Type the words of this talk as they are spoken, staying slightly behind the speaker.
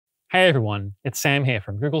Hey everyone, it's Sam here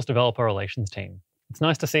from Google's Developer Relations team. It's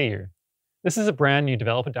nice to see you. This is a brand new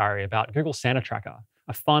developer diary about Google Santa Tracker,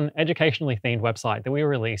 a fun, educationally themed website that we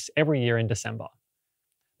release every year in December.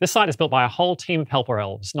 This site is built by a whole team of helper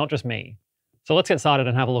elves, not just me. So let's get started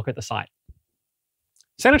and have a look at the site.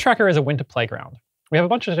 Santa Tracker is a winter playground. We have a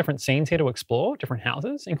bunch of different scenes here to explore, different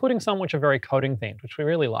houses, including some which are very coding themed, which we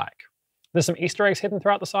really like. There's some Easter eggs hidden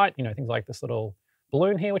throughout the site, things like this little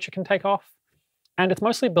balloon here which you can take off. And it's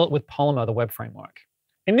mostly built with Polymer, the web framework.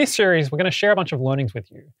 In this series, we're going to share a bunch of learnings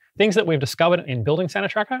with you, things that we've discovered in building Santa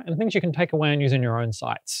Tracker and things you can take away and use in your own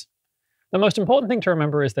sites. The most important thing to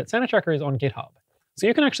remember is that Santa Tracker is on GitHub, so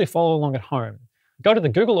you can actually follow along at home. Go to the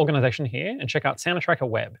Google organization here and check out Santa Tracker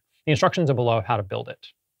Web. The instructions are below of how to build it.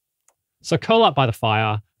 So curl up by the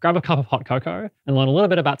fire, grab a cup of hot cocoa, and learn a little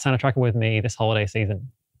bit about Santa Tracker with me this holiday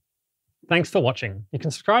season. Thanks for watching. You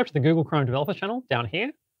can subscribe to the Google Chrome Developer channel down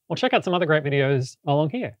here, or check out some other great videos along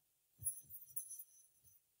here.